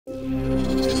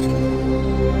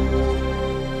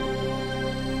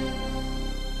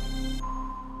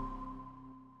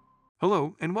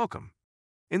Hello and welcome.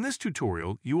 In this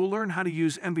tutorial, you will learn how to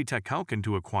use MVTec HALCON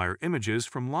to acquire images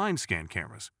from line scan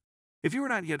cameras. If you are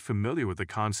not yet familiar with the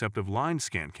concept of line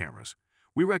scan cameras,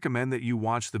 we recommend that you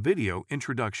watch the video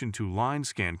Introduction to Line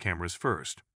Scan Cameras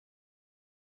first.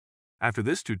 After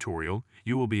this tutorial,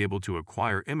 you will be able to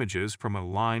acquire images from a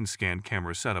line scan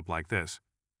camera setup like this.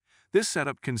 This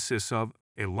setup consists of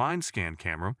a line scan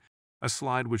camera, a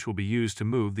slide which will be used to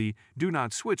move the Do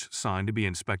Not Switch sign to be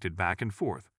inspected back and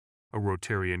forth, a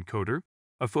rotary encoder,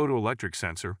 a photoelectric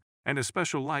sensor, and a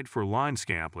special light for line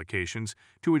scan applications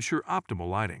to ensure optimal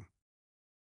lighting.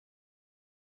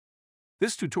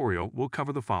 This tutorial will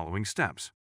cover the following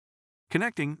steps: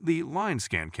 connecting the line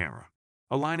scan camera,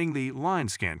 aligning the line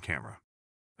scan camera,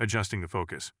 adjusting the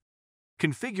focus,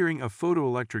 configuring a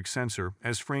photoelectric sensor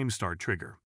as frame start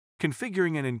trigger,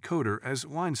 configuring an encoder as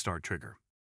line start trigger,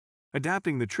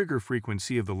 adapting the trigger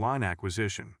frequency of the line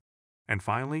acquisition, and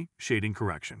finally, shading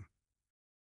correction.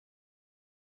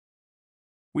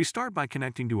 We start by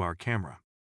connecting to our camera.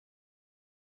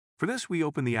 For this, we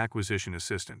open the Acquisition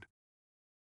Assistant.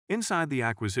 Inside the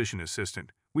Acquisition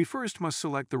Assistant, we first must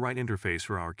select the right interface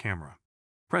for our camera.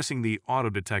 Pressing the Auto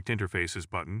Detect Interfaces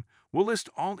button will list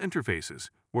all interfaces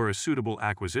where a suitable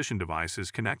acquisition device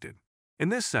is connected. In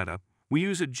this setup, we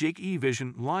use a GigE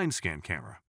Vision line scan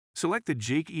camera. Select the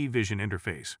GigE Vision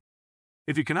interface.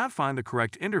 If you cannot find the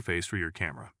correct interface for your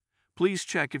camera, please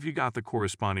check if you got the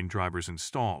corresponding drivers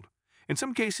installed. In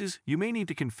some cases, you may need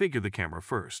to configure the camera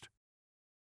first.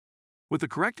 With the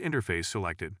correct interface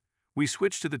selected, we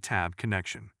switch to the tab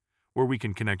Connection, where we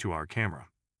can connect to our camera.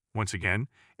 Once again,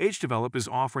 HDevelop is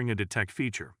offering a detect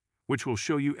feature, which will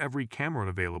show you every camera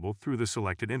available through the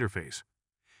selected interface.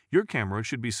 Your camera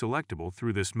should be selectable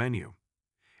through this menu.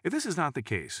 If this is not the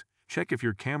case, check if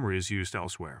your camera is used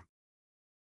elsewhere.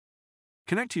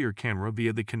 Connect to your camera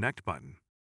via the Connect button.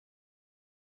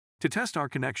 To test our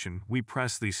connection, we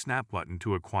press the Snap button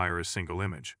to acquire a single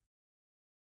image.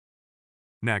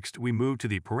 Next, we move to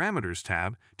the Parameters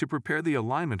tab to prepare the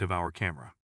alignment of our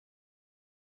camera.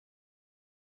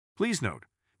 Please note,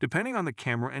 depending on the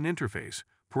camera and interface,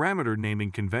 parameter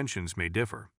naming conventions may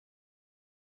differ.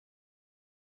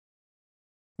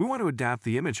 We want to adapt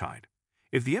the image height.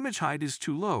 If the image height is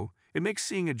too low, it makes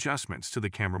seeing adjustments to the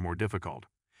camera more difficult.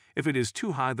 If it is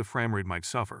too high, the frame rate might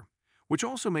suffer, which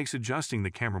also makes adjusting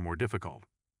the camera more difficult.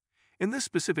 In this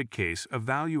specific case, a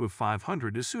value of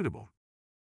 500 is suitable.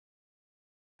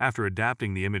 After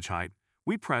adapting the image height,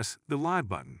 we press the Live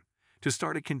button to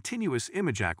start a continuous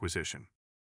image acquisition.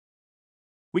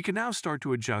 We can now start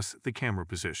to adjust the camera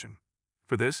position.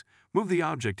 For this, move the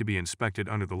object to be inspected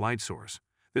under the light source.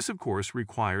 This, of course,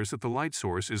 requires that the light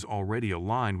source is already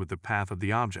aligned with the path of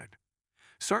the object.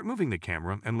 Start moving the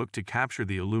camera and look to capture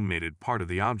the illuminated part of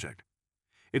the object.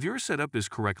 If your setup is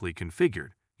correctly configured,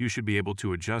 you should be able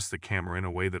to adjust the camera in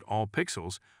a way that all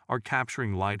pixels are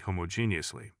capturing light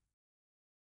homogeneously.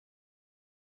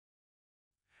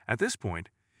 At this point,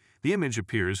 the image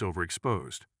appears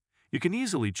overexposed. You can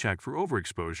easily check for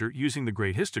overexposure using the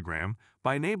gray histogram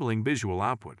by enabling visual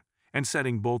output and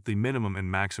setting both the minimum and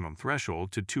maximum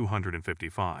threshold to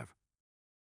 255.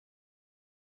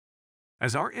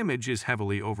 As our image is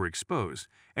heavily overexposed,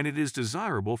 and it is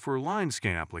desirable for line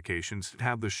scan applications to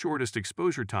have the shortest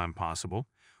exposure time possible,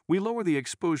 we lower the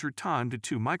exposure time to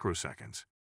 2 microseconds.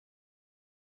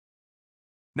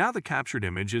 Now the captured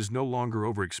image is no longer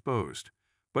overexposed,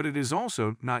 but it is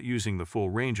also not using the full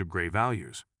range of gray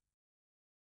values.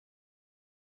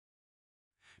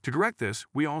 To correct this,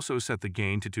 we also set the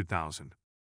gain to 2000.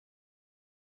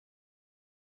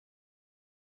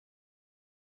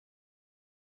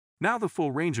 Now the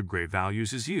full range of gray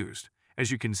values is used,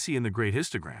 as you can see in the gray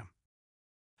histogram.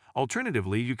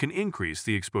 Alternatively, you can increase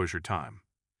the exposure time.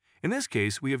 In this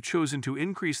case, we have chosen to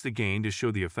increase the gain to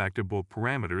show the effect of both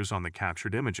parameters on the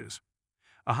captured images.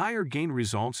 A higher gain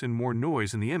results in more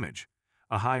noise in the image.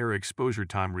 A higher exposure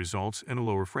time results in a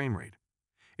lower frame rate.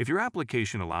 If your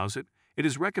application allows it, it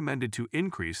is recommended to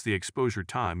increase the exposure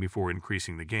time before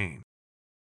increasing the gain.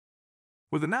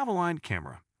 With a nav-aligned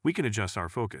camera, we can adjust our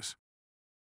focus.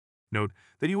 Note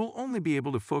that you will only be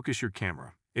able to focus your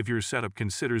camera if your setup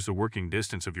considers the working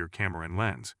distance of your camera and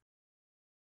lens.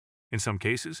 In some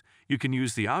cases, you can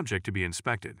use the object to be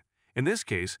inspected. In this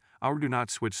case, our Do Not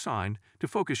Switch sign to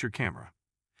focus your camera.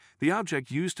 The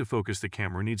object used to focus the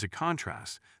camera needs a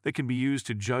contrast that can be used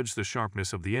to judge the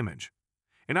sharpness of the image.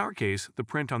 In our case, the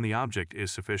print on the object is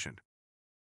sufficient.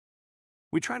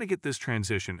 We try to get this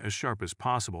transition as sharp as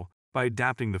possible by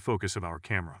adapting the focus of our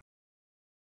camera.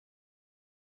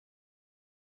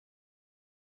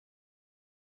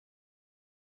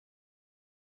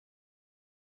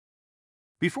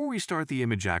 Before we start the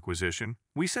image acquisition,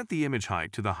 we set the image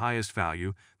height to the highest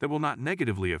value that will not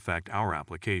negatively affect our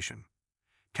application.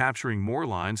 Capturing more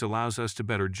lines allows us to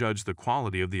better judge the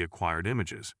quality of the acquired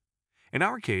images. In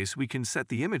our case, we can set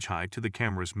the image height to the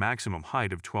camera's maximum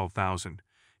height of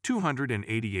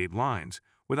 12,288 lines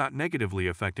without negatively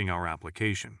affecting our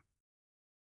application.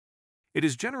 It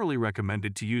is generally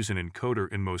recommended to use an encoder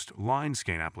in most line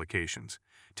scan applications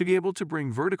to be able to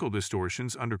bring vertical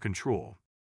distortions under control.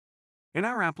 In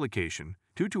our application,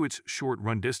 due to its short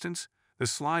run distance, the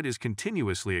slide is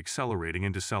continuously accelerating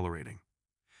and decelerating.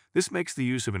 This makes the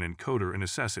use of an encoder a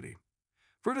necessity.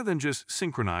 Further than just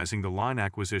synchronizing the line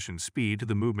acquisition speed to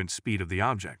the movement speed of the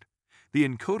object, the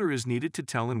encoder is needed to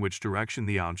tell in which direction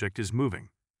the object is moving,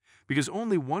 because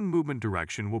only one movement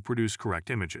direction will produce correct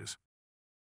images.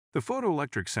 The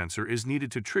photoelectric sensor is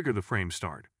needed to trigger the frame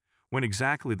start, when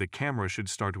exactly the camera should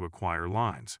start to acquire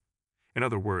lines. In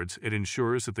other words, it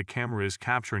ensures that the camera is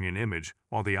capturing an image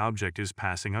while the object is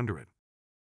passing under it.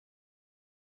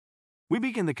 We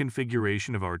begin the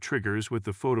configuration of our triggers with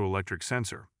the photoelectric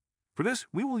sensor. For this,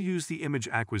 we will use the Image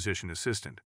Acquisition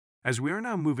Assistant. As we are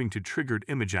now moving to triggered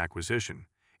image acquisition,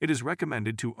 it is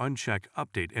recommended to uncheck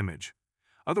Update Image.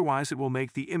 Otherwise, it will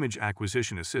make the Image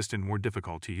Acquisition Assistant more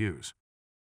difficult to use.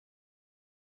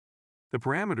 The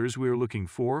parameters we are looking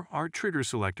for are Trigger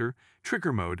Selector,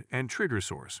 Trigger Mode, and Trigger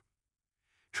Source.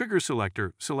 Trigger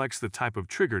Selector selects the type of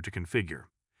trigger to configure.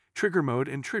 Trigger Mode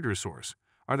and Trigger Source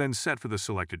are then set for the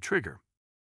selected trigger.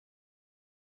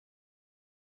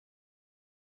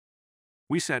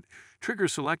 We set Trigger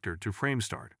Selector to Frame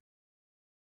Start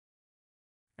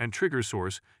and Trigger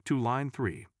Source to Line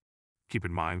 3. Keep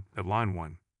in mind that Line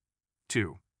 1,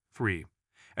 2, 3,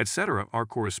 etc. are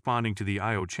corresponding to the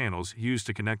I/O channels used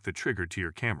to connect the trigger to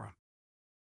your camera.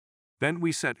 Then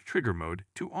we set Trigger Mode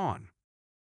to On.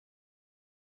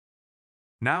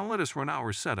 Now let us run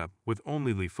our setup with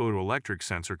only the photoelectric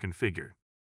sensor configured.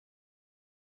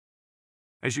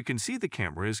 As you can see, the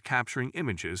camera is capturing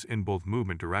images in both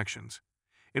movement directions.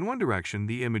 In one direction,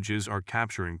 the images are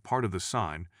capturing part of the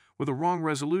sign with a wrong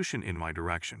resolution in my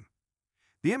direction.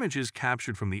 The images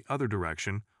captured from the other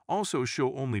direction also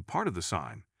show only part of the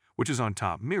sign, which is on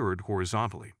top mirrored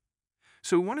horizontally.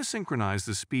 So we want to synchronize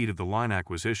the speed of the line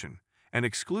acquisition and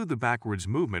exclude the backwards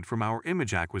movement from our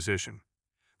image acquisition.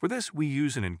 For this, we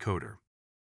use an encoder.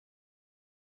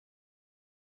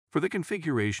 For the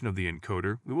configuration of the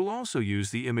encoder, we will also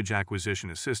use the Image Acquisition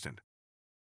Assistant.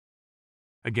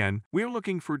 Again, we are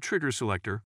looking for Trigger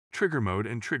Selector, Trigger Mode,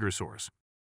 and Trigger Source.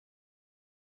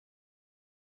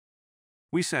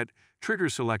 We set Trigger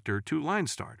Selector to Line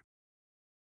Start.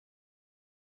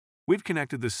 We've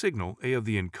connected the signal A of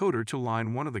the encoder to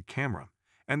line 1 of the camera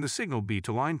and the signal B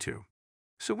to line 2.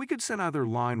 So we could set either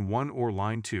line 1 or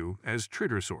line 2 as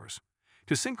trigger source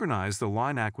to synchronize the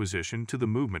line acquisition to the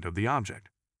movement of the object.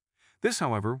 This,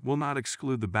 however, will not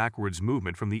exclude the backwards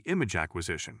movement from the image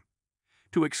acquisition.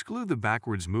 To exclude the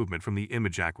backwards movement from the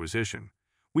image acquisition,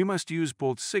 we must use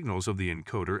both signals of the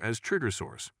encoder as trigger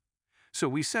source. So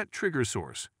we set trigger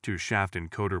source to shaft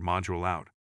encoder module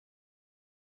out.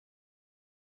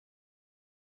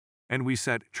 And we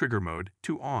set trigger mode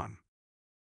to on.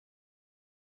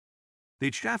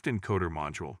 The shaft encoder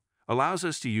module allows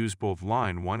us to use both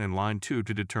line 1 and line 2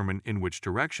 to determine in which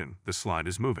direction the slide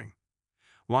is moving.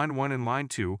 Line 1 and line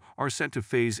 2 are set to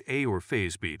phase A or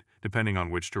phase B, depending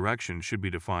on which direction should be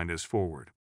defined as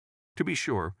forward. To be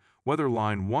sure, whether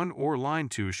line 1 or line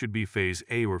 2 should be phase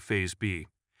A or phase B,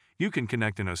 you can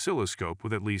connect an oscilloscope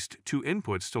with at least 2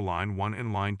 inputs to line 1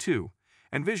 and line 2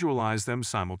 and visualize them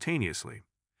simultaneously.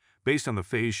 Based on the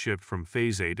phase shift from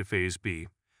phase A to phase B,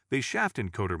 the shaft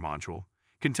encoder module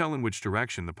can tell in which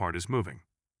direction the part is moving.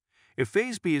 If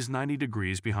phase B is 90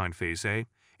 degrees behind phase A,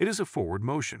 it is a forward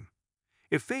motion.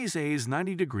 If phase A is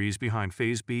 90 degrees behind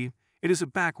phase B, it is a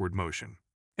backward motion.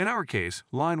 In our case,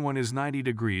 line 1 is 90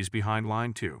 degrees behind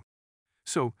line 2.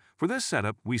 So, for this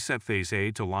setup, we set phase A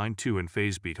to line 2 and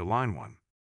phase B to line 1.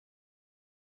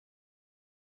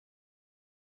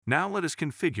 Now let us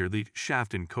configure the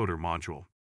shaft encoder module.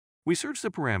 We search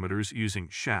the parameters using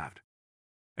shaft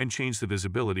and change the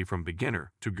visibility from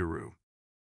beginner to guru.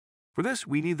 For this,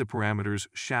 we need the parameters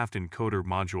shaft encoder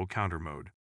module counter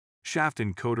mode, shaft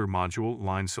encoder module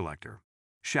line selector,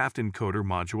 shaft encoder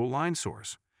module line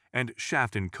source, and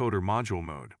shaft encoder module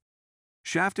mode.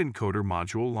 Shaft encoder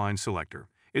module line selector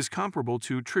is comparable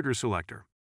to trigger selector.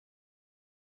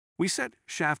 We set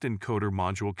shaft encoder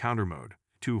module counter mode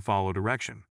to follow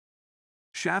direction,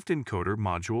 shaft encoder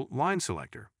module line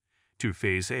selector to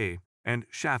phase A, and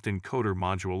shaft encoder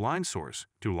module line source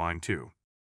to line 2.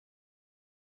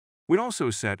 We'd also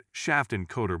set shaft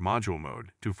encoder module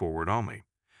mode to forward only,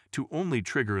 to only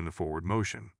trigger in the forward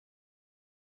motion.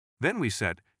 Then we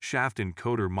set Shaft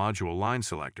Encoder Module Line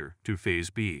Selector to Phase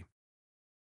B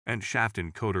and Shaft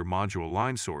Encoder Module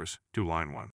Line Source to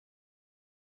Line 1.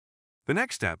 The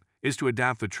next step is to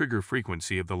adapt the trigger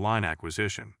frequency of the line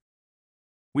acquisition.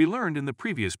 We learned in the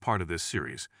previous part of this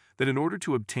series that in order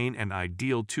to obtain an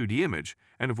ideal 2D image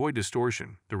and avoid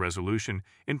distortion, the resolution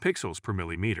in pixels per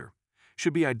millimeter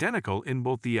should be identical in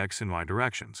both the X and Y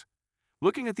directions.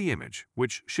 Looking at the image,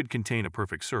 which should contain a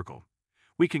perfect circle,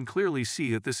 we can clearly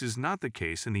see that this is not the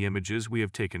case in the images we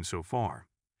have taken so far.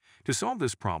 To solve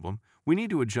this problem, we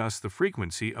need to adjust the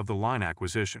frequency of the line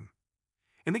acquisition.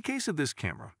 In the case of this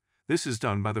camera, this is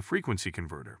done by the frequency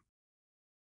converter.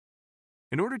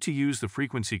 In order to use the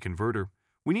frequency converter,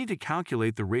 we need to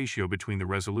calculate the ratio between the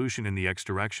resolution in the X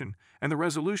direction and the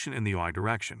resolution in the Y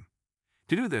direction.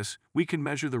 To do this, we can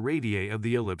measure the radii of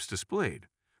the ellipse displayed,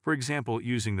 for example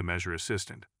using the Measure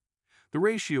Assistant. The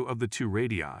ratio of the two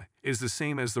radii is the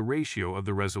same as the ratio of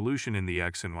the resolution in the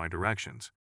X and Y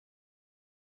directions.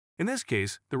 In this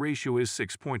case, the ratio is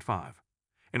 6.5.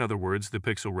 In other words, the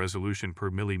pixel resolution per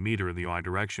millimeter in the Y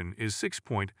direction is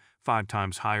 6.5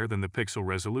 times higher than the pixel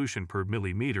resolution per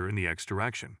millimeter in the X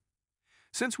direction.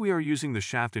 Since we are using the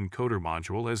shaft encoder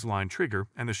module as line trigger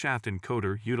and the shaft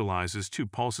encoder utilizes 2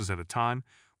 pulses at a time,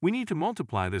 we need to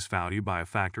multiply this value by a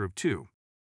factor of 2.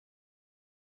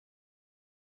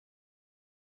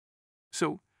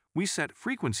 So, we set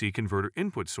frequency converter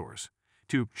input source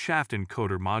to shaft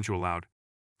encoder module out,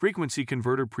 frequency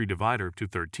converter pre-divider to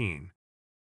 13.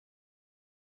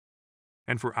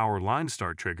 And for our line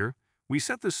start trigger, we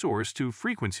set the source to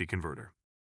frequency converter.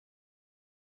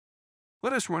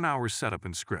 Let us run our setup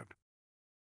in script.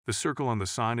 The circle on the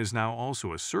sign is now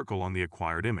also a circle on the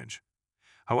acquired image.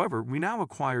 However, we now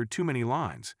acquired too many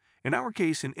lines. In our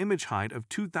case, an image height of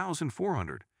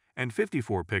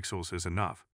 2,454 pixels is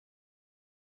enough.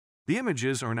 The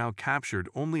images are now captured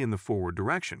only in the forward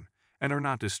direction and are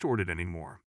not distorted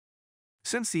anymore.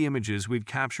 Since the images we've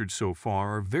captured so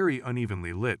far are very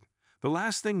unevenly lit, the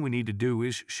last thing we need to do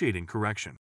is shading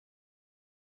correction.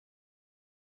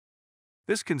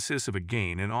 This consists of a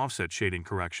gain and offset shading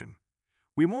correction.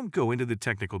 We won't go into the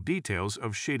technical details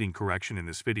of shading correction in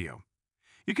this video.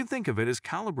 You can think of it as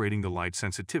calibrating the light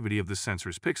sensitivity of the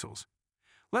sensor's pixels.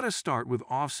 Let us start with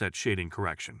offset shading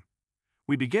correction.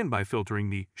 We begin by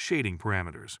filtering the shading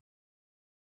parameters.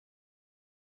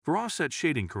 For offset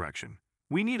shading correction,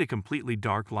 we need a completely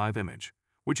dark live image,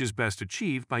 which is best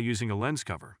achieved by using a lens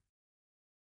cover.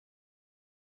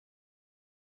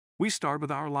 We start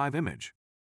with our live image.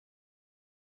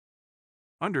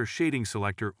 Under Shading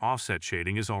Selector, Offset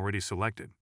Shading is already selected.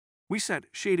 We set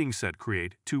Shading Set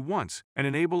Create to once and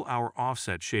enable our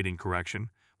offset shading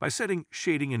correction by setting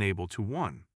Shading Enable to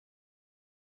 1.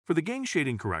 For the gain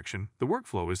shading correction, the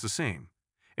workflow is the same,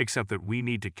 except that we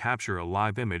need to capture a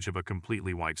live image of a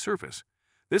completely white surface.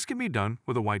 This can be done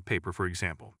with a white paper, for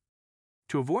example.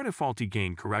 To avoid a faulty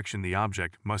gain correction, the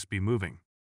object must be moving.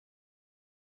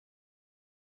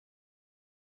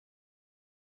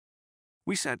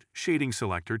 We set Shading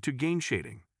Selector to Gain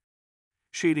Shading,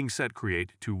 Shading Set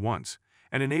Create to once,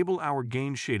 and enable our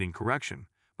gain shading correction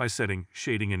by setting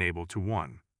Shading Enable to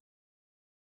 1.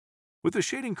 With the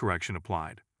shading correction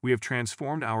applied, we have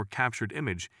transformed our captured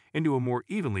image into a more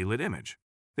evenly lit image.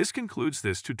 This concludes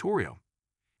this tutorial.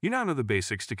 You now know the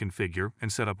basics to configure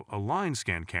and set up a line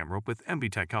scan camera with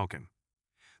MVTec HALCON.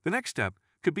 The next step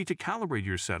could be to calibrate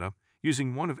your setup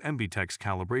using one of MVTec's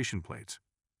calibration plates.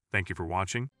 Thank you for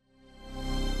watching.